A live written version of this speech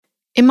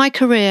In my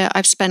career,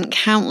 I've spent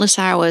countless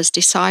hours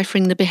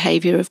deciphering the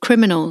behavior of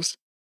criminals,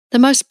 the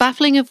most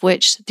baffling of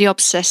which the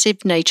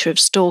obsessive nature of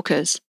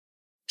stalkers.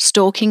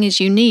 Stalking is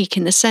unique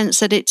in the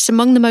sense that it's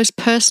among the most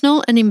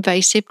personal and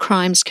invasive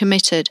crimes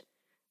committed,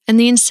 and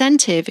the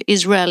incentive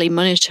is rarely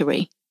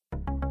monetary.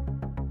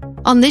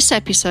 On this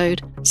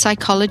episode,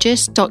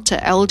 psychologist Dr.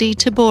 L.D.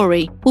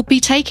 Tabori will be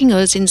taking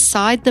us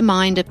inside the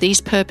mind of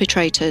these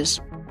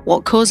perpetrators,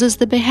 what causes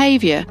the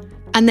behavior,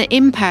 and the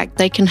impact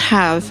they can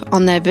have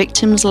on their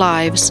victims'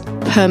 lives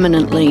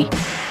permanently.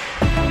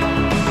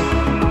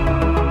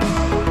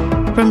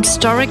 From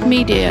Stalking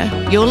Media,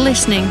 you're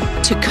listening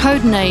to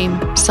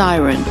Codename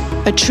Siren,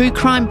 a true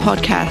crime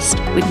podcast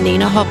with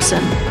Nina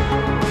Hobson.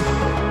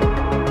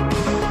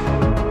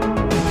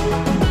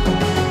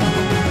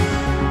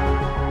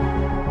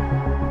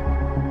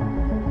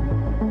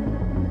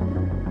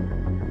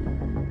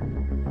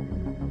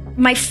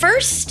 My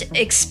first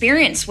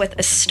experience with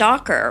a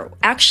stalker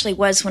actually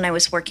was when I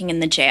was working in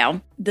the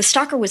jail. The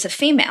stalker was a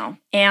female,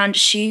 and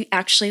she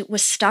actually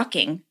was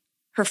stalking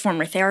her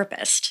former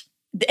therapist.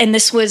 And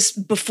this was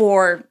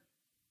before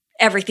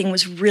everything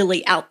was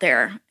really out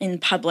there in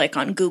public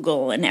on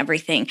Google and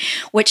everything.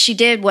 What she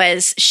did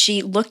was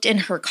she looked in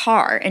her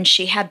car, and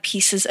she had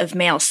pieces of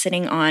mail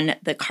sitting on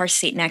the car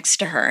seat next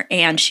to her,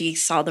 and she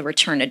saw the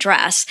return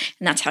address,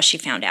 and that's how she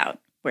found out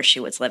where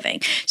she was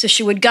living. So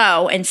she would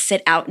go and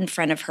sit out in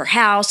front of her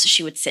house.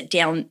 She would sit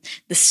down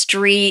the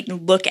street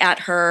and look at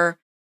her.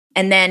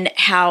 And then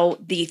how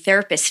the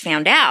therapist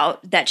found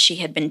out that she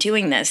had been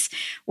doing this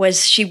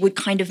was she would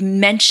kind of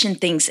mention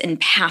things in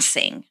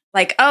passing.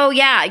 Like, oh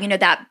yeah, you know,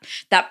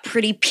 that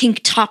pretty pink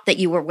top that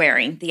you were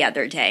wearing the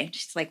other day.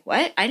 She's like,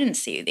 what? I didn't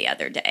see you the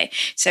other day.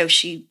 So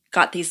she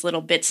got these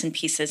little bits and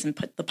pieces and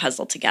put the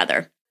puzzle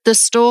together. The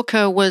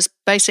stalker was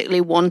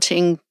basically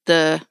wanting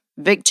the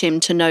victim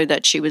to know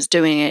that she was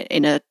doing it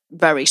in a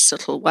very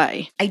subtle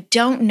way. I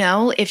don't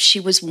know if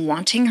she was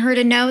wanting her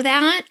to know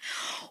that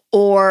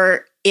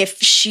or if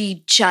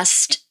she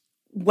just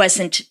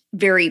wasn't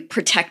very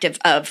protective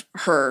of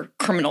her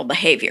criminal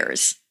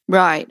behaviors.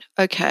 Right.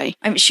 Okay.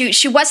 I mean,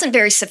 she wasn't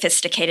very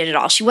sophisticated at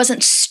all. She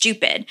wasn't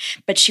stupid,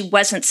 but she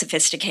wasn't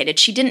sophisticated.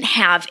 She didn't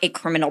have a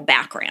criminal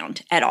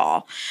background at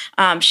all.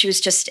 She was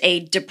just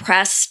a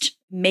depressed,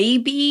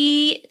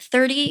 maybe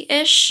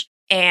 30-ish.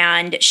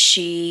 And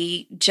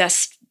she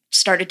just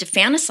started to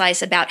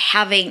fantasize about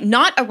having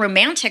not a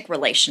romantic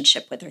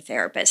relationship with her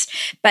therapist,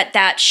 but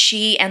that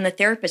she and the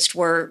therapist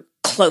were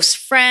close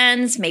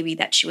friends, maybe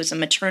that she was a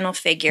maternal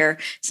figure,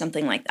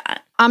 something like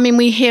that. I mean,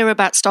 we hear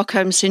about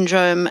Stockholm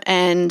Syndrome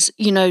and,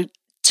 you know,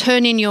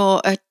 turning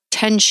your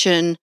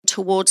attention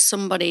towards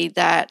somebody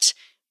that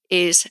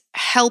is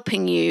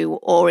helping you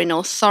or in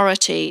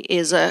authority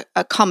is a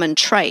common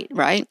trait,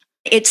 right?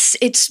 It's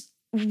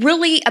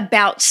really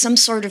about some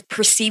sort of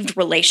perceived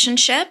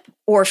relationship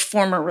or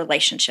former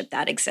relationship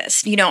that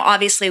exists. You know,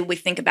 obviously we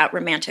think about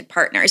romantic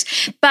partners,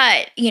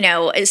 but, you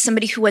know, as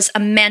somebody who was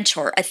a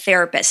mentor, a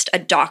therapist, a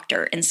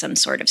doctor in some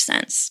sort of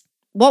sense.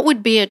 What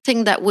would be a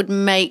thing that would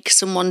make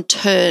someone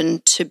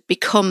turn to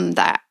become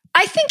that?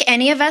 I think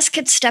any of us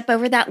could step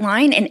over that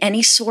line in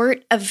any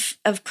sort of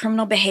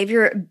criminal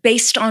behavior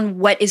based on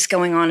what is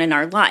going on in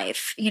our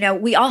life. You know,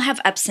 we all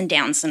have ups and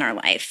downs in our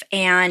life.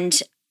 And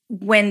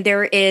when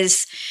there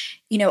is,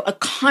 you know, a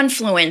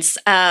confluence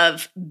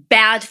of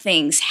bad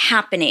things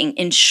happening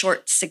in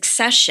short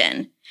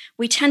succession,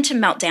 we tend to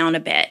melt down a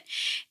bit.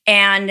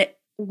 And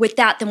with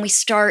that, then we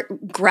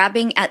start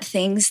grabbing at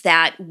things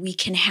that we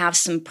can have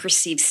some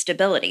perceived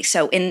stability.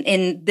 So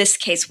in this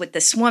case with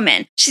this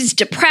woman, she's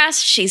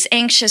depressed, she's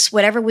anxious,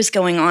 whatever was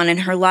going on in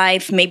her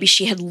life. Maybe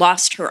she had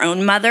lost her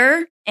own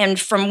mother. And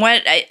from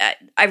what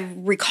I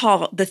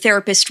recall, the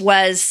therapist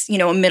was, you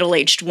know, a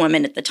middle-aged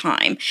woman at the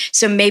time.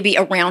 So maybe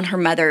around her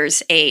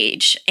mother's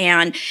age.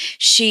 And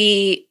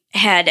she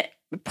had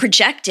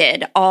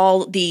projected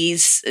all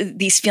these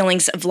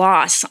feelings of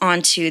loss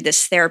onto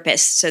this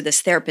therapist so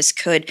this therapist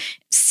could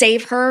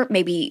save her,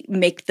 maybe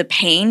make the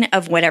pain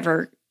of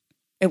whatever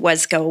it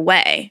was go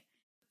away.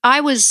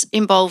 I was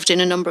involved in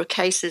a number of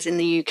cases in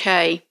the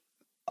UK.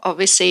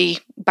 Obviously,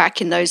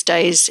 back in those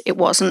days, it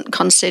wasn't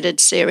considered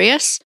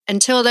serious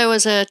until there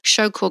was a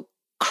show called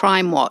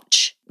Crime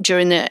Watch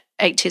during the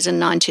 80s and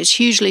 90s,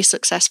 hugely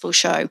successful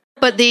show.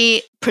 But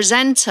the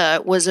presenter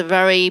was a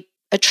very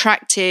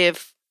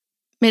attractive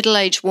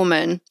middle-aged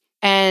woman,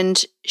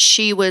 and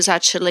she was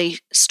actually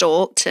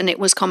stalked, and it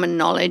was common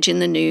knowledge in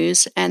the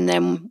news. And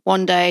then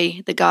one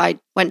day the guy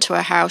went to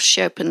her house,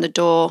 she opened the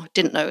door,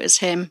 didn't know it was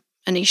him,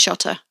 and he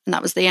shot her, and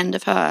that was the end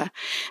of her.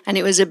 And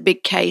it was a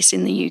big case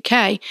in the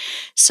UK.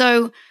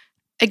 So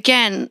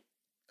again,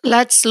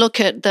 let's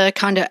look at the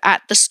kind of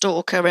at the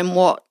stalker and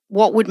what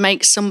would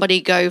make somebody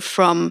go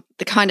from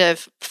the kind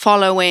of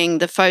following,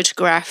 the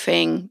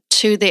photographing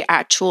to the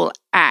actual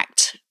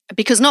act.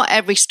 Because not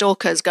every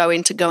stalker is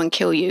going to go and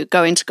kill you,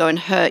 going to go and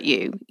hurt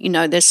you. You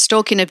know, there's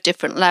stalking of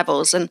different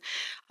levels. And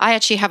I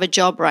actually have a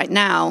job right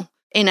now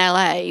in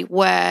LA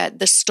where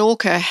the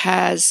stalker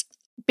has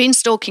been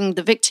stalking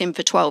the victim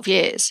for 12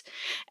 years.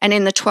 And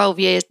in the 12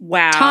 years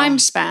time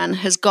span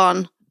has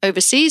gone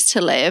overseas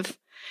to live,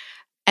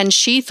 and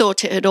she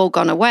thought it had all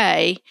gone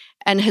away,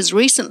 and has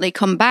recently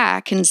come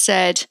back and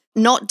said,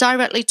 not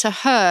directly to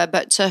her,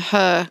 but to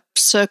her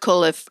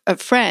circle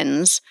of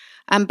friends,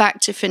 I'm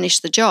back to finish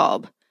the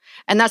job.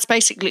 And that's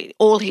basically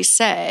all he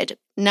said.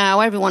 Now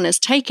everyone has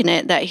taken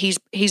it that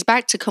he's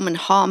back to come and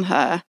harm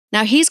her.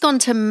 Now he's gone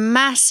to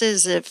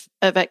masses of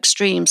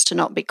extremes to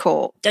not be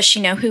caught. Does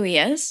she know who he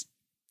is?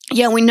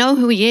 Yeah, we know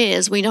who he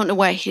is. We don't know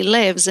where he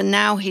lives. And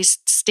now he's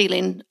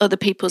stealing other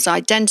people's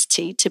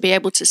identity to be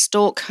able to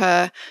stalk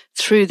her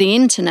through the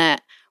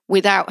internet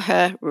without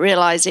her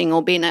realizing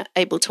or being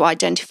able to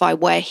identify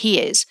where he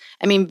is.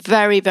 I mean,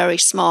 very, very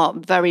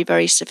smart, very,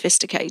 very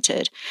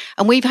sophisticated.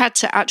 And we've had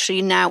to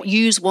actually now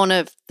use one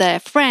of their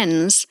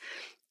friends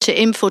to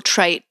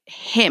infiltrate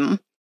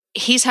him.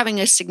 He's having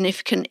a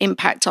significant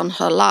impact on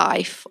her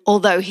life,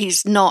 although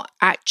he's not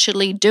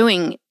actually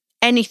doing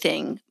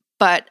anything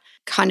but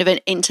kind of an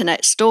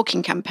internet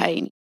stalking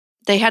campaign.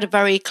 They had a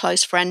very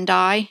close friend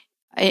die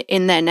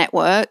in their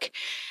network,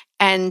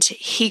 and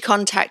he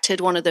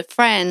contacted one of the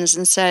friends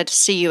and said,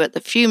 see you at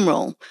the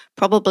funeral.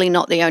 Probably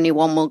not the only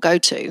one we'll go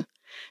to.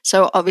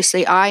 So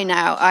obviously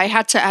I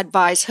had to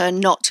advise her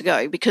not to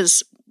go,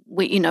 because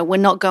we're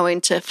not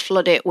going to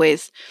flood it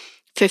with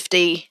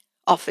 50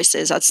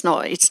 officers. It's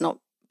not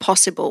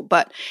possible.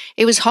 But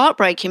it was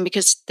heartbreaking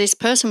because this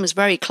person was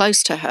very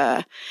close to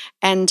her,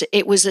 and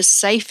it was a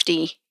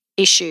safety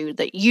issue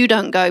that you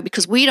don't go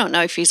because we don't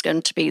know if he's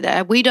going to be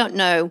there. We don't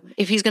know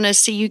if he's going to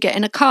see you get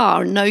in a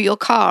car and know your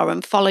car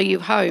and follow you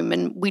home,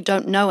 and we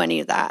don't know any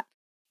of that.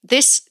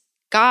 This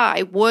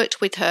guy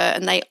worked with her,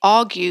 and they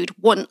argued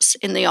once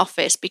in the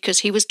office because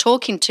he was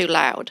talking too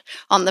loud.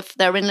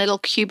 They're in little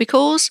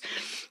cubicles,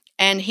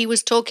 and he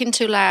was talking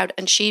too loud,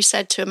 and she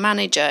said to a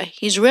manager,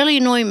 he's really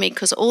annoying me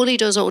because all he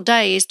does all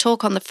day is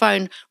talk on the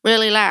phone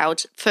really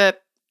loud for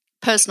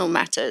personal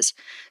matters.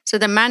 So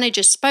the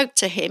manager spoke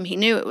to him. He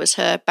knew it was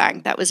her.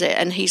 Bang, that was it.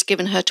 And he's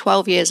given her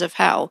 12 years of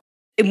hell.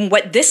 And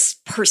what this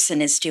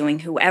person is doing,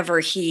 whoever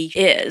he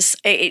is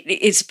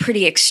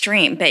pretty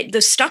extreme. But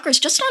the stalkers,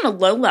 just on a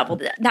low level,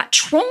 that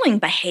trolling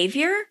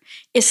behavior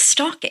is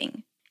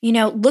stalking.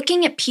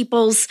 Looking at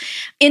people's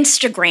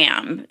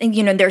Instagram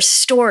and, their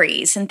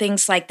stories and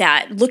things like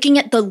that, looking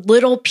at the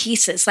little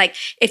pieces. Like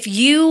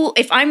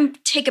if I'm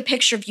take a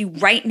picture of you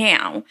right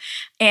now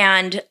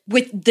and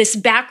with this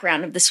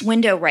background of this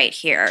window right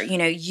here,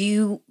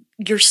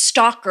 your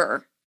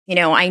stalker,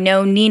 I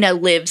know Nina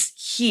lives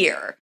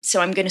here. So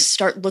I'm going to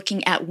start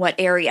looking at what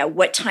area,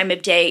 what time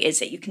of day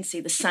is it? You can see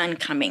the sun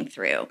coming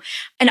through.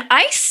 And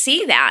I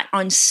see that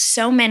on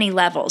so many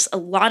levels. A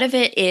lot of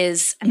it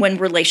is when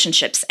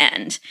relationships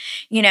end.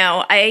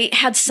 I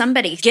had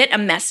somebody get a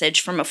message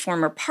from a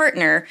former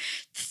partner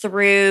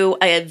through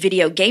a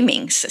video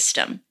gaming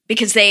system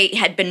because they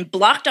had been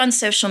blocked on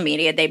social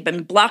media. They've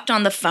been blocked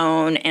on the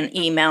phone and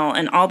email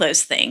and all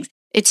those things.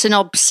 It's an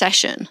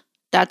obsession.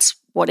 That's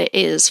what it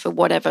is for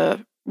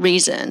whatever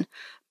reason.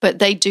 But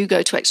they do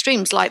go to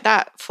extremes like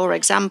that, for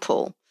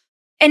example.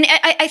 And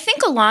I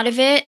think a lot of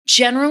it,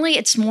 generally,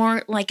 it's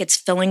more like it's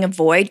filling a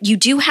void. You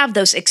do have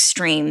those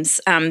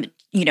extremes,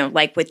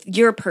 like with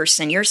your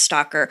person, your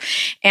stalker,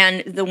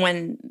 and the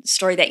one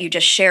story that you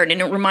just shared.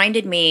 And it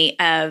reminded me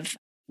of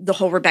the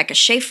whole Rebecca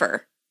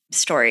Schaefer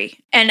story.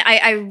 And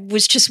I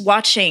was just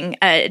watching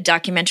a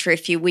documentary a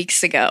few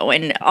weeks ago,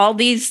 and all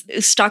these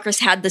stalkers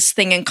had this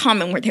thing in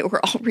common where they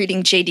were all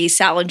reading J.D.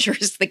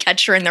 Salinger's The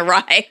Catcher in the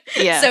Rye.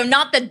 Yeah. So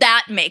not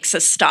that makes a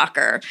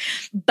stalker,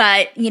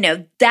 but,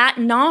 that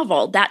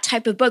novel, that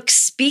type of book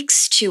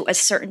speaks to a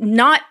certain,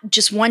 not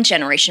just one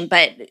generation,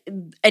 but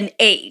an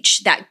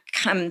age that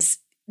comes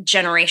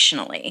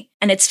generationally.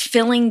 And it's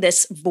filling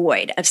this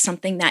void of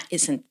something that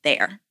isn't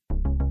there.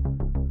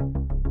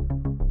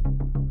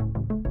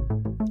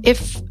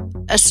 If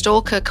a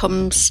stalker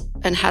comes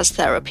and has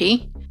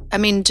therapy,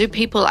 do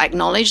people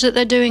acknowledge that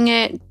they're doing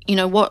it?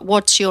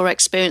 What's your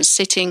experience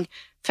sitting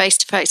face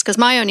to face? Because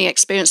my only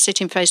experience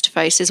sitting face to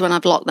face is when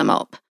I've locked them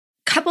up.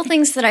 Couple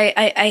things that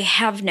I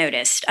have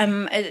noticed.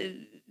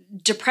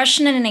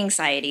 Depression and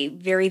anxiety,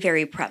 very,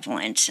 very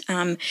prevalent.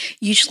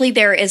 Usually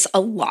there is a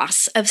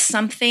loss of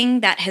something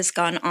that has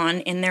gone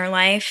on in their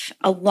life,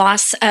 a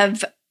loss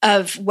of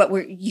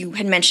what you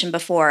had mentioned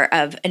before,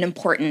 of an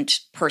important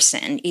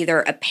person,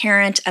 either a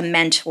parent, a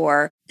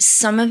mentor.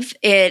 Some of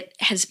it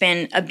has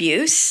been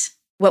abuse,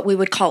 what we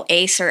would call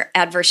ACE, or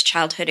adverse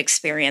childhood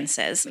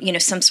experiences,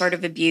 some sort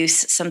of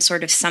abuse, some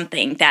sort of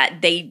something that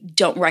they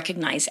don't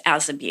recognize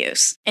as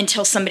abuse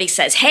until somebody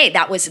says, hey,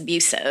 that was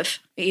abusive.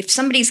 If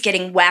somebody's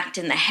getting whacked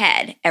in the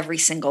head every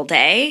single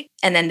day,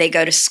 and then they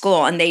go to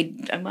school and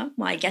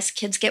I guess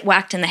kids get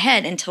whacked in the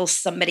head until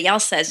somebody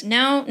else says,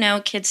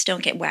 no, kids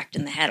don't get whacked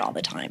in the head all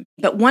the time.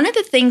 But one of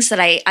the things that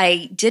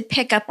I did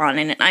pick up on,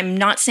 and I'm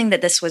not saying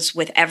that this was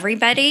with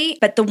everybody,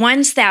 but the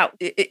ones that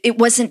it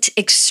wasn't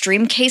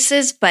extreme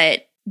cases,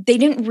 but they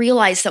didn't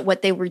realize that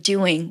what they were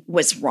doing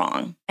was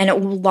wrong. And a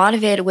lot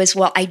of it was,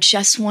 I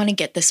just want to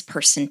get this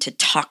person to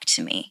talk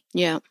to me.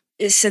 Yeah.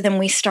 so then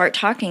we start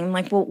talking. I'm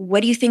like, well,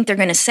 what do you think they're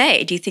going to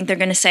say? Do you think they're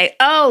going to say,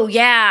 oh,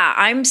 yeah,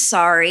 I'm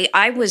sorry.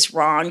 I was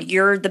wrong.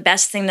 You're the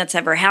best thing that's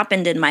ever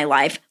happened in my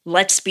life.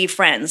 Let's be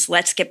friends.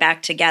 Let's get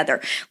back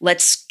together.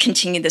 Let's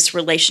continue this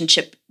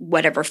relationship,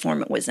 whatever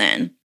form it was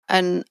in.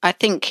 And I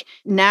think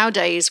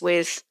nowadays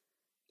with,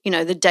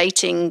 the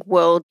dating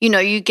world,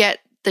 you get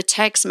the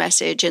text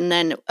message, and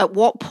then at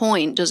what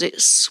point does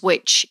it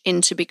switch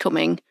into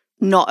becoming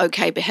not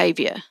okay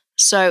behavior?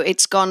 So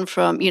it's gone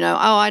from, oh,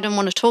 I don't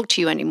want to talk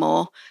to you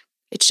anymore.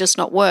 It's just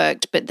not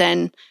worked. But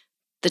then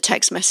the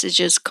text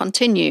messages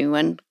continue.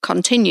 And,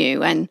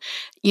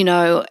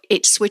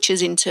 it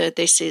switches into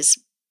this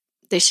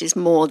is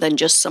more than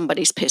just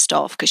somebody's pissed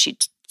off because she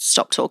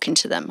stopped talking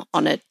to them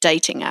on a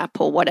dating app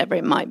or whatever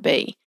it might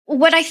be.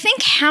 What I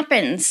think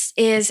happens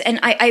is, and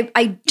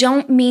I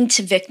don't mean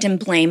to victim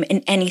blame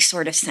in any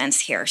sort of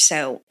sense here,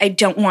 so I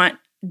don't want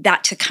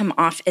that to come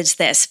off as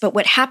this, but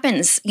what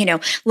happens,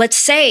 let's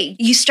say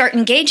you start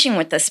engaging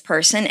with this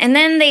person and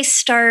then they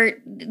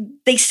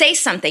say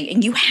something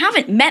and you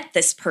haven't met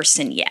this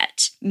person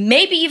yet.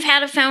 Maybe you've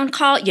had a phone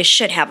call. You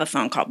should have a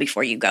phone call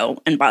before you go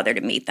and bother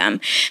to meet them,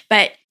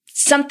 but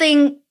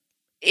something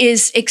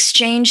is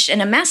exchanged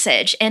in a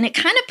message and it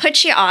kind of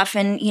puts you off,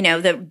 and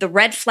the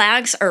red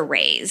flags are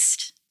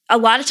raised. A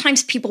lot of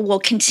times people will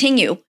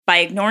continue by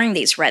ignoring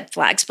these red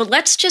flags, but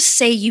let's just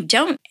say you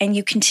don't and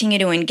you continue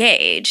to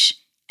engage,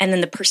 and then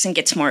the person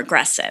gets more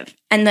aggressive.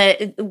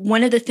 And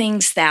one of the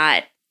things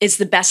that is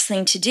the best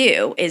thing to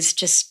do is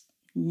just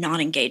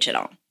not engage at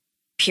all,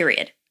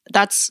 period.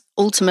 That's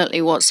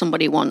ultimately what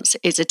somebody wants,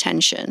 is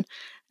attention.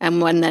 And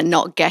when they're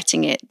not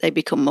getting it, they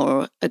become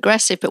more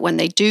aggressive. But when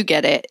they do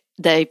get it,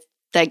 they're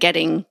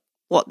getting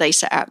what they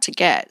set out to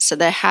get. So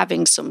they're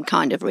having some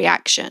kind of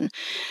reaction.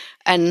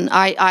 And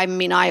I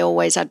mean, I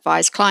always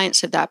advise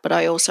clients of that, but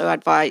I also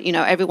advise,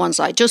 everyone's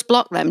like, just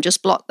block them,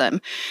 just block them.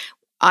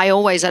 I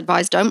always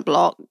advise don't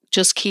block,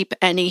 just keep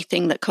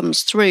anything that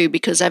comes through,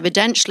 because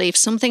evidently if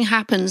something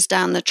happens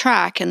down the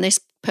track and this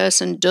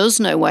person does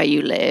know where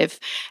you live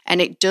and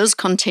it does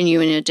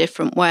continue in a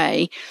different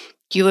way,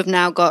 you have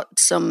now got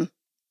some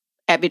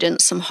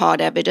evidence, some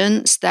hard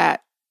evidence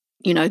that,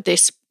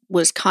 this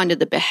was kind of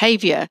the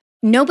behavior.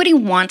 Nobody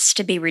wants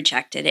to be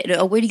rejected. It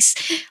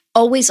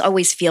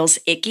always feels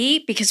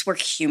icky because we're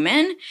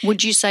human.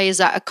 Would you say, is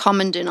that a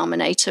common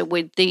denominator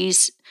with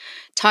these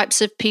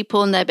types of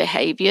people and their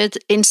behavior?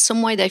 In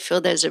some way, they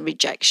feel there's a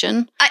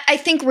rejection. I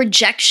think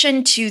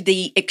rejection to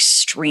the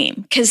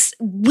extreme, because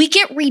we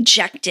get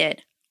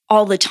rejected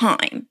all the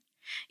time,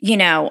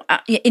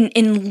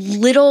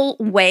 in little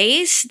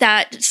ways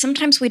that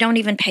sometimes we don't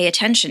even pay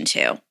attention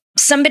to.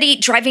 Somebody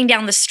driving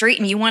down the street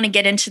and you want to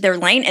get into their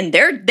lane and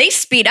they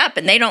speed up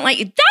and they don't let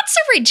you. That's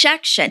a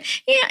rejection.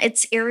 Yeah,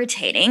 it's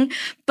irritating,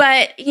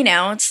 but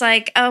it's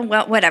like, oh,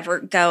 well, whatever,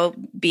 go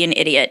be an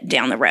idiot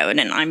down the road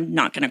and I'm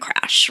not going to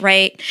crash,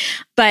 right?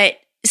 But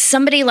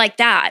somebody like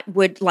that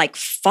would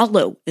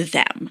follow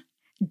them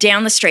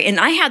down the street. And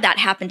I had that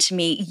happen to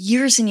me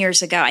years and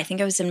years ago. I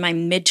think I was in my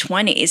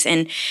mid-20s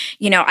and,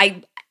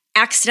 I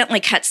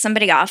accidentally cut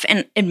somebody off.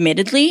 And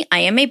admittedly, I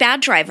am a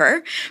bad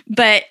driver,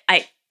 but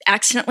I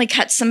accidentally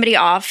cut somebody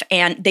off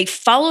and they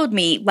followed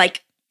me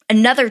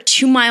another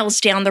 2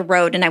 miles down the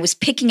road, and I was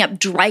picking up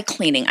dry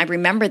cleaning. I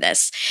remember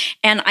this.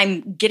 And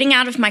I'm getting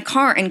out of my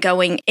car and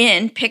going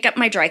in, pick up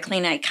my dry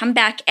cleaning. I come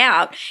back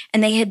out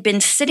and they had been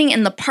sitting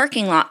in the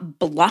parking lot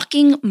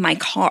blocking my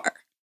car.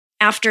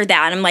 After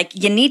that, I'm like,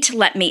 you need to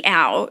let me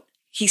out.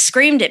 He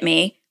screamed at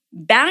me,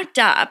 backed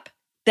up,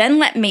 then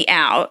let me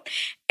out.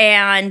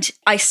 And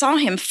I saw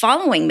him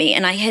following me.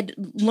 And I had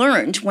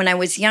learned when I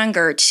was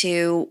younger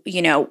to,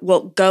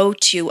 go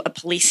to a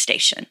police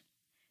station,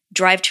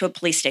 drive to a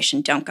police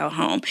station, don't go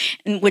home.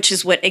 And which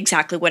is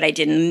exactly what I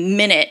did. In the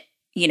minute,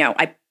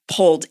 I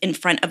pulled in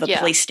front of a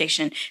police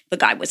station, the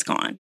guy was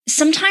gone.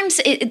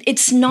 Sometimes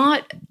it's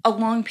not a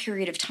long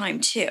period of time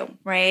too,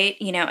 right?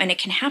 And it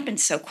can happen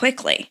so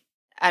quickly.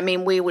 I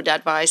mean, we would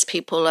advise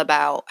people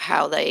about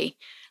how they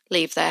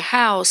leave their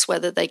house,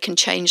 whether they can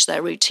change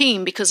their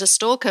routine, because a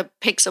stalker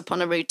picks up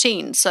on a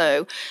routine.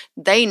 So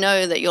they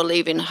know that you're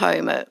leaving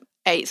home at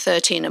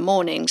 8:30 in the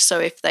morning.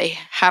 So if they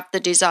have the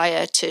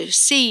desire to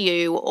see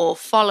you or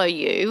follow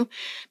you,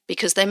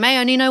 because they may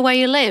only know where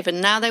you live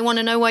and now they want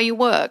to know where you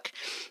work.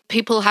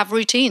 People have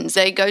routines.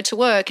 They go to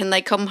work and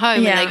they come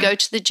home and they go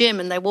to the gym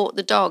and they walk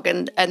the dog.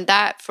 And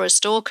that for a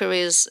stalker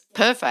is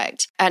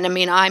perfect. And I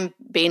mean, I'm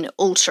being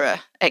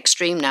ultra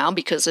extreme now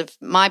because of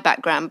my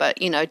background, but,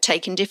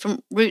 taking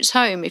different routes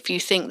home. If you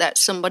think that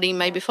somebody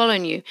may be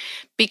following you,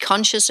 be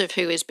conscious of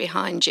who is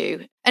behind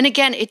you. And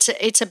again,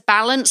 it's a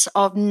balance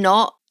of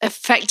not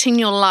affecting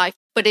your life,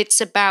 but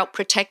it's about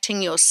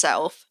protecting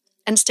yourself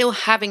and still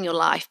having your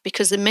life,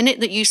 because the minute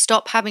that you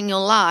stop having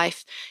your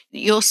life,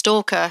 your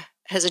stalker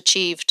has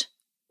achieved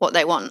what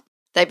they want.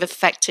 They've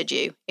affected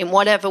you in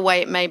whatever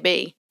way it may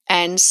be.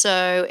 And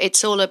so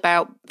it's all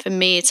about, for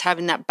me, it's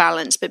having that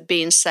balance, but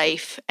being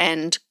safe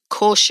and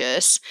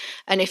cautious.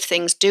 And if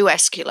things do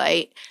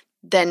escalate,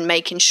 then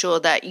making sure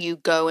that you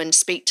go and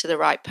speak to the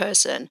right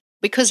person.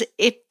 Because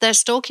if they're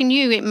stalking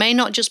you, it may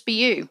not just be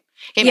you.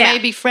 It may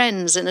be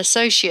friends and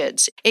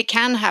associates. It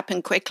can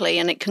happen quickly,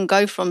 and it can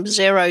go from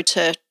 0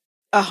 to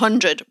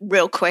 100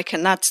 real quick,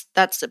 and that's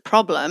the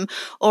problem.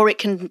 Or it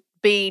can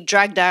be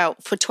dragged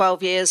out for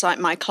 12 years like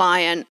my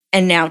client.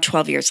 And now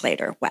 12 years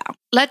later, wow.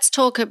 Let's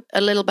talk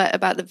a little bit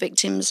about the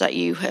victims that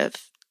you have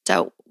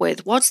dealt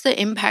with. What's the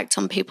impact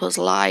on people's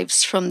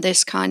lives from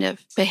this kind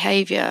of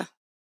behavior?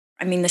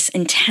 I mean, this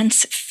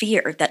intense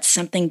fear that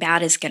something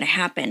bad is going to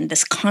happen,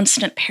 this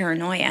constant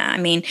paranoia. I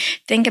mean,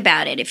 think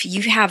about it. If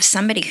you have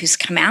somebody who's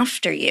come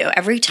after you,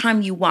 every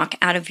time you walk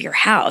out of your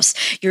house,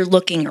 you're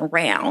looking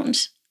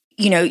around.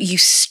 You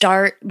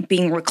start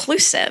being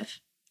reclusive.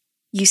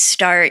 You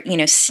start,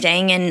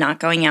 staying in,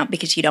 not going out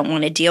because you don't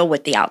want to deal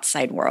with the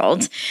outside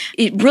world.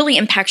 It really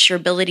impacts your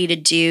ability to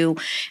do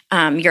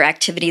your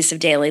activities of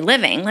daily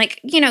living, like,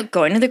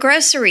 going to the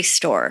grocery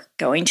store,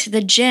 going to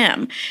the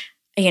gym,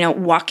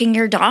 walking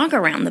your dog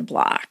around the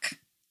block.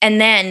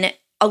 And then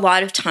a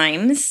lot of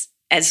times,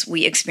 as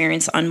we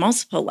experience on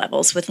multiple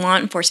levels, with law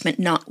enforcement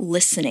not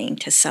listening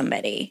to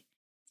somebody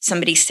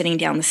sitting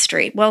down the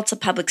street. Well, it's a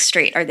public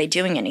street. Are they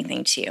doing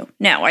anything to you?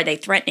 No. Are they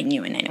threatening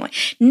you in any way?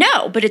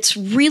 No, but it's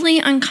really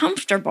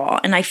uncomfortable.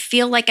 And I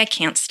feel like I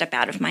can't step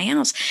out of my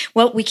house.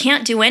 Well, we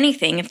can't do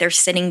anything if they're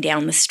sitting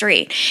down the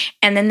street.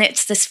 And then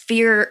it's this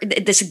fear,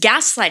 this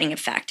gaslighting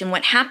effect. And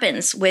what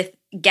happens with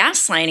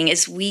gaslighting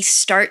is we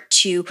start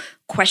to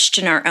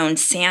question our own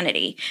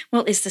sanity.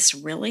 Well, is this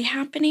really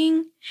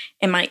happening?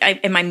 Am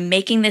I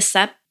making this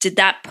up? Did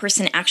that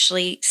person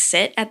actually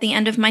sit at the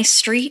end of my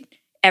street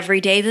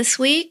every day this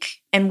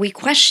week? And we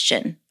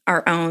question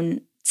our own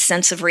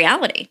sense of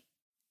reality.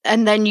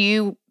 And then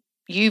you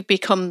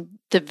become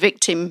the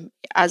victim,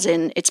 as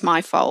in, it's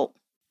my fault.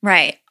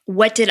 Right.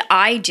 What did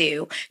I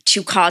do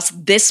to cause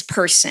this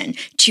person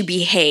to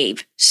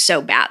behave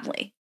so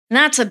badly? And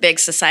that's a big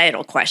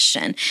societal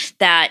question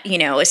that,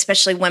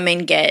 especially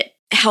women get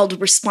held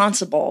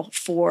responsible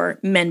for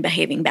men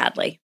behaving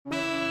badly.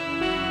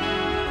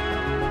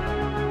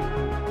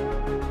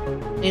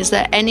 Is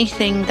there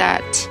anything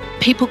that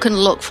people can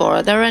look for?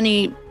 Are there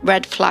any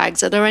red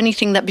flags? Are there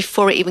anything that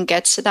before it even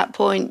gets to that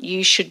point,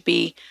 you should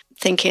be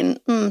thinking,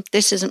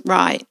 this isn't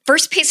right?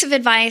 First piece of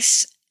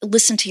advice,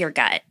 listen to your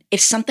gut.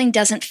 If something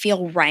doesn't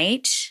feel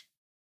right,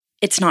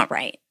 it's not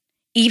right.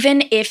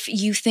 Even if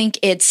you think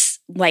it's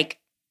like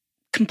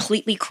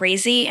completely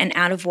crazy and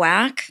out of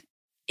whack,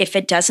 if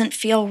it doesn't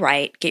feel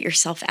right, get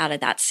yourself out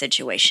of that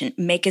situation.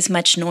 Make as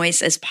much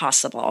noise as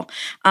possible.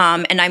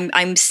 And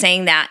I'm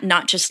saying that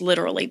not just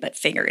literally, but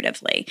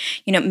figuratively.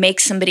 Make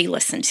somebody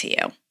listen to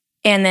you.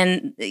 And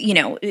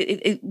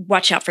then,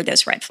 watch out for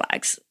those red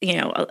flags.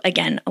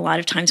 Again, a lot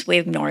of times we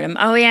ignore them.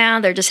 Oh, yeah,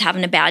 they're just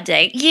having a bad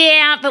day.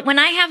 Yeah, but when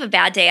I have a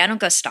bad day, I don't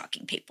go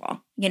stalking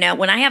people.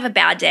 When I have a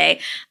bad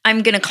day,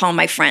 I'm going to call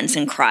my friends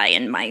and cry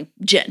in my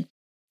gin.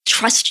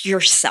 Trust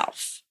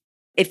yourself.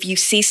 If you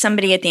see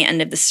somebody at the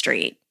end of the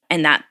street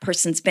and that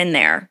person's been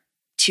there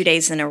 2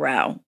 days in a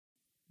row,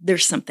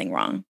 there's something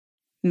wrong.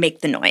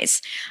 Make the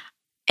noise.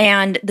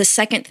 And the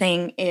second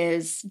thing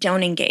is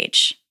don't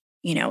engage.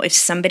 If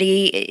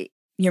somebody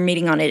you're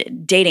meeting on a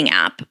dating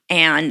app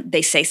and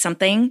they say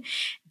something,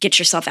 get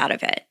yourself out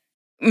of it.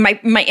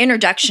 My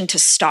introduction to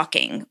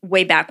stalking,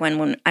 way back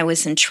when I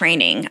was in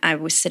training, I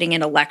was sitting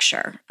in a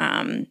lecture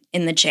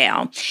in the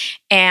jail,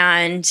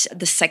 and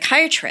the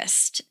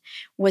psychiatrist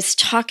was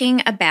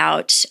talking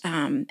about,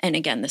 and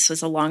again, this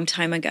was a long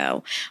time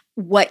ago,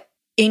 what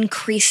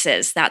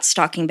increases that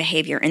stalking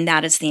behavior, and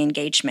that is the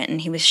engagement.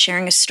 And he was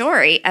sharing a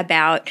story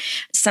about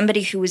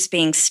somebody who was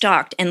being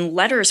stalked, and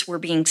letters were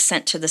being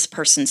sent to this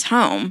person's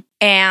home,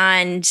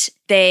 and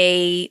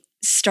they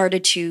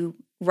started to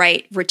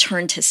write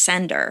return to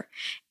sender.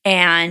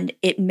 And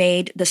it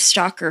made the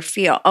stalker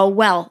feel, oh,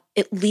 well,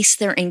 at least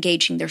they're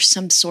engaging. There's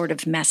some sort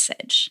of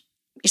message.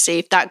 You see,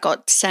 if that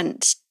got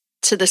sent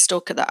to the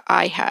stalker that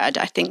I had,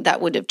 I think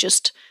that would have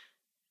just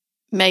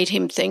made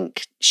him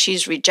think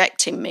she's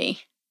rejecting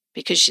me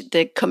because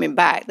they're coming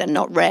back, they're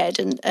not read.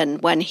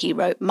 And when he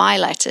wrote my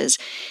letters,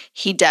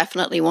 he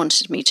definitely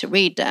wanted me to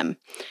read them.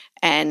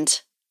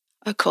 And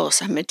of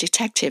course, I'm a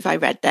detective. I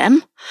read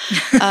them.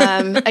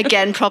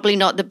 Again, probably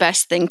not the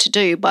best thing to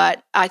do,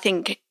 but I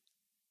think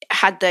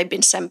had they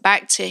been sent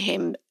back to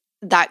him,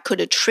 that could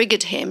have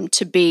triggered him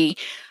to be,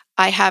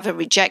 I have a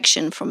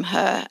rejection from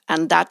her,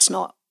 and that's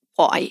not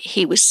what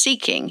he was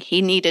seeking.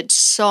 He needed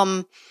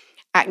some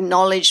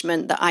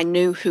acknowledgement that I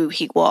knew who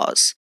he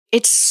was.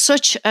 It's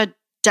such a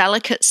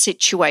delicate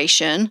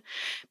situation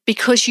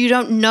because you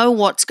don't know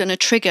what's going to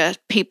trigger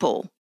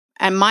people.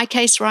 And my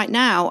case right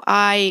now,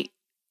 I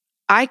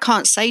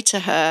can't say to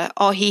her,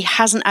 oh, he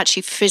hasn't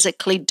actually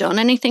physically done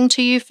anything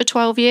to you for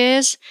 12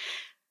 years.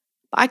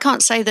 I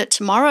can't say that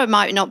tomorrow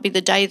might not be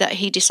the day that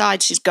he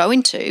decides he's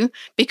going to,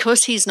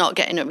 because he's not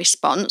getting a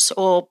response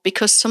or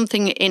because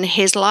something in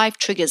his life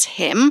triggers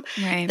him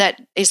that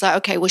is like,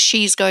 okay, well,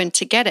 she's going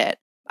to get it.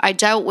 I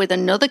dealt with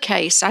another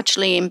case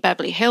actually in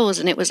Beverly Hills,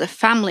 and it was a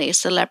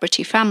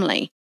celebrity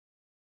family.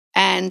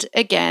 And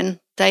again,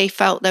 they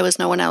felt there was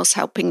no one else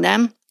helping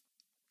them.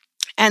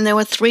 And there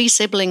were 3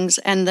 siblings,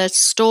 and the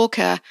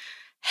stalker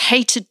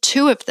hated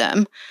 2 of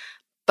them,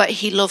 but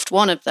he loved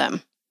one of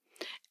them.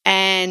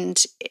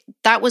 And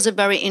that was a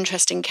very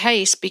interesting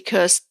case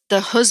because the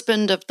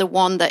husband of the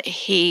one that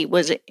he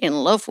was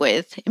in love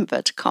with,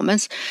 inverted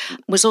commas,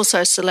 was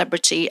also a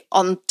celebrity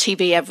on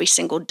TV every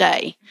single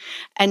day.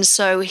 And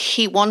so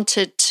he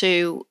wanted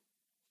to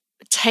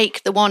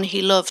take the one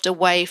he loved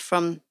away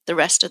from the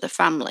rest of the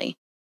family.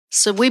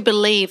 So we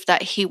believe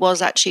that he was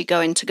actually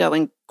going to go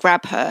and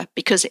grab her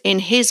because in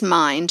his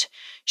mind,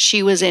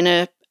 she was in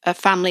a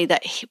family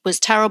that was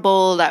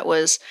terrible, that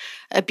was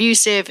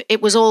abusive.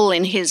 It was all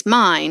in his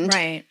mind.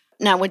 Right.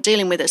 Now we're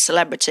dealing with a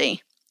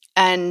celebrity.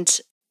 And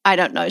I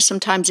don't know,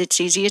 sometimes it's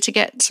easier to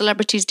get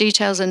celebrities'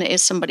 details than it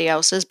is somebody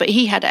else's. But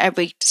he had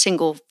every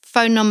single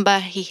phone number.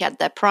 He had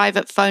their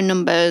private phone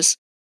numbers.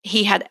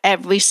 He had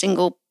every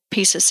single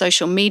piece of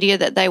social media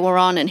that they were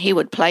on, and he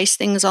would place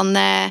things on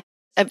there.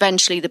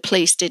 Eventually, the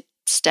police did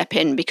step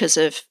in because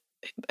of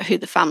who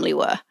the family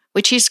were,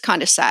 which is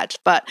kind of sad,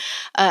 but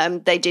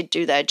they did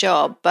do their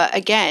job. But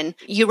again,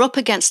 you're up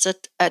against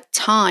a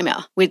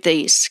timer with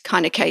these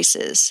kind of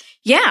cases.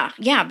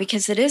 Yeah,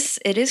 because it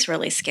is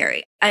really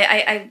scary.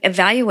 I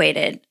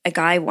evaluated a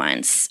guy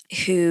once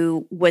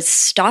who was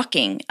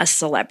stalking a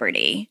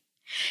celebrity,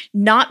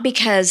 not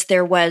because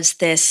there was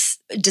this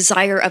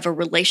desire of a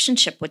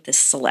relationship with this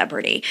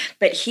celebrity,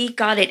 but he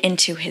got it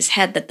into his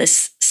head that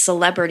this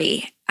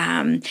celebrity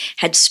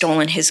had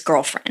stolen his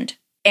girlfriend.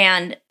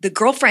 And the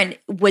girlfriend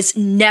was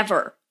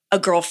never a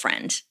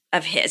girlfriend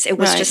of his. It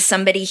was just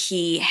somebody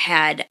he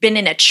had been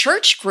in a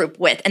church group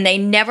with, and they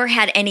never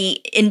had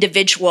any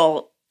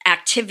individual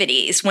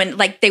activities when,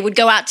 like, they would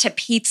go out to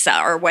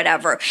pizza or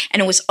whatever,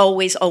 and it was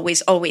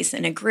always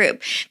in a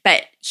group.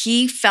 But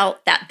he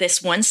felt that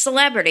this one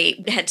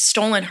celebrity had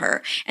stolen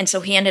her, and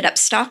so he ended up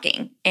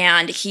stalking,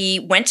 and he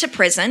went to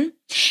prison.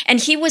 And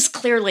he was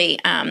clearly,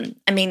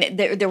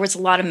 there was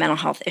a lot of mental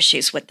health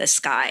issues with this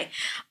guy.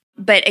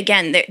 But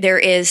again, there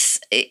is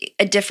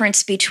a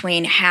difference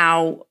between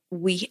how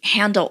we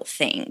handle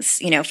things.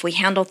 You know, if we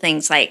handle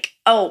things like,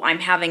 oh, I'm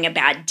having a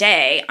bad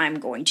day, I'm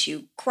going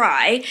to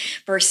cry,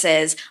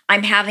 versus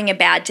I'm having a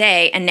bad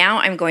day, and now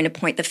I'm going to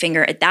point the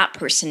finger at that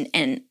person,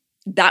 and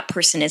that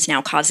person is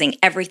now causing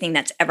everything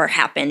that's ever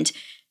happened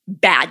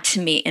bad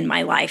to me in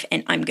my life,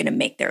 and I'm going to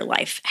make their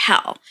life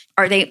hell.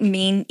 Are they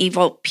mean,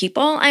 evil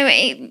people? I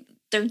mean,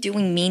 they're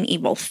doing mean,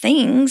 evil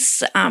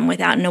things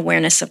without an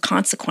awareness of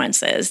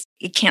consequences.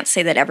 You can't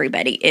say that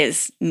everybody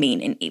is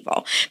mean and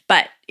evil,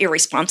 but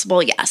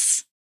irresponsible,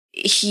 yes.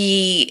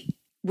 He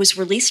was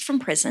released from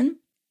prison.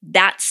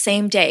 That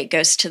same day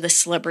goes to the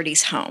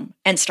celebrity's home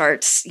and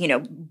starts,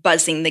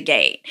 buzzing the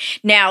gate.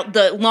 Now,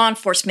 the law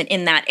enforcement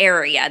in that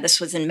area,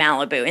 this was in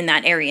Malibu, in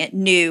that area,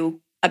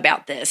 knew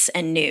about this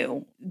and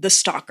knew the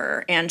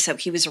stalker. And so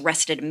he was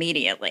arrested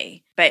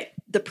immediately. But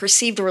the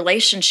perceived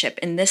relationship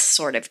in this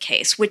sort of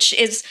case, which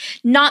is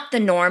not the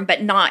norm,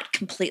 but not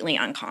completely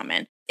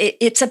uncommon,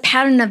 it's a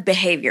pattern of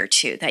behavior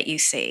too that you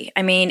see.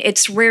 I mean,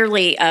 it's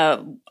rarely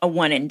a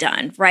one and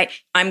done, right?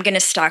 I'm going to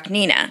stalk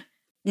Nina.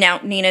 Now,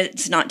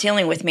 Nina's not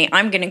dealing with me.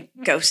 I'm going to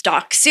go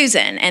stalk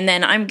Susan, and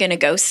then I'm going to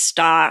go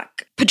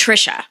stalk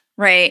Patricia,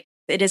 right?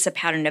 It is a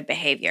pattern of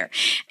behavior.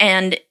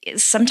 And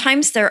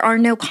sometimes there are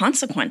no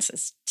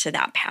consequences to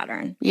that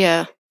pattern.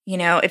 Yeah.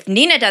 If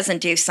Nina doesn't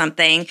do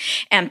something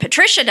and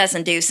Patricia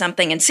doesn't do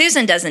something and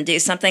Susan doesn't do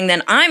something,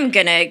 then I'm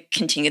going to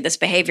continue this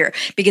behavior,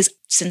 because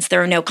since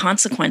there are no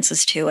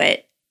consequences to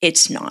it,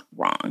 it's not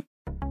wrong.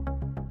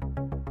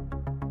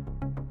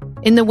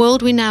 In the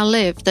world we now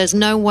live, there's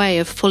no way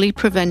of fully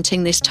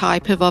preventing this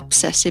type of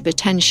obsessive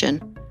attention.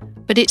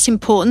 But it's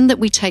important that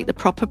we take the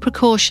proper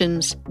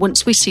precautions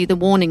once we see the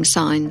warning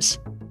signs.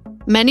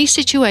 Many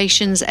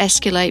situations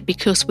escalate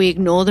because we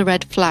ignore the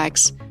red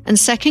flags and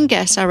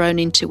second-guess our own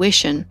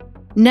intuition.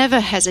 Never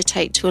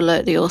hesitate to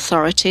alert the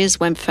authorities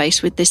when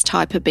faced with this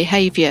type of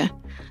behavior,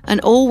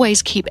 and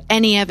always keep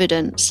any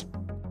evidence.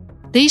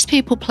 These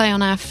people play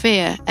on our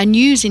fear and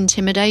use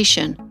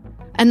intimidation,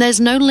 and there's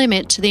no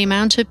limit to the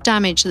amount of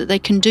damage that they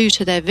can do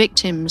to their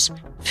victims,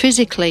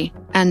 physically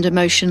and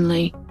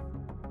emotionally.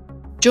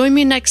 Join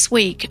me next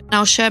week and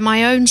I'll share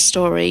my own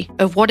story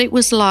of what it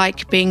was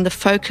like being the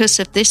focus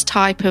of this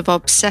type of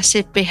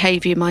obsessive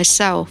behavior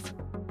myself.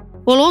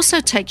 We'll also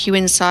take you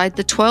inside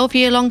the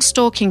 12-year-long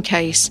stalking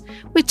case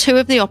with 2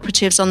 of the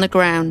operatives on the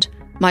ground,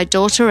 my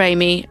daughter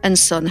Amy and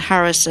son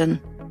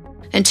Harrison.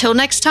 Until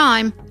next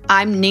time,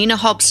 I'm Nina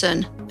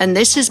Hobson, and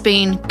this has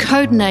been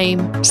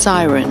Codename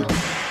Siren.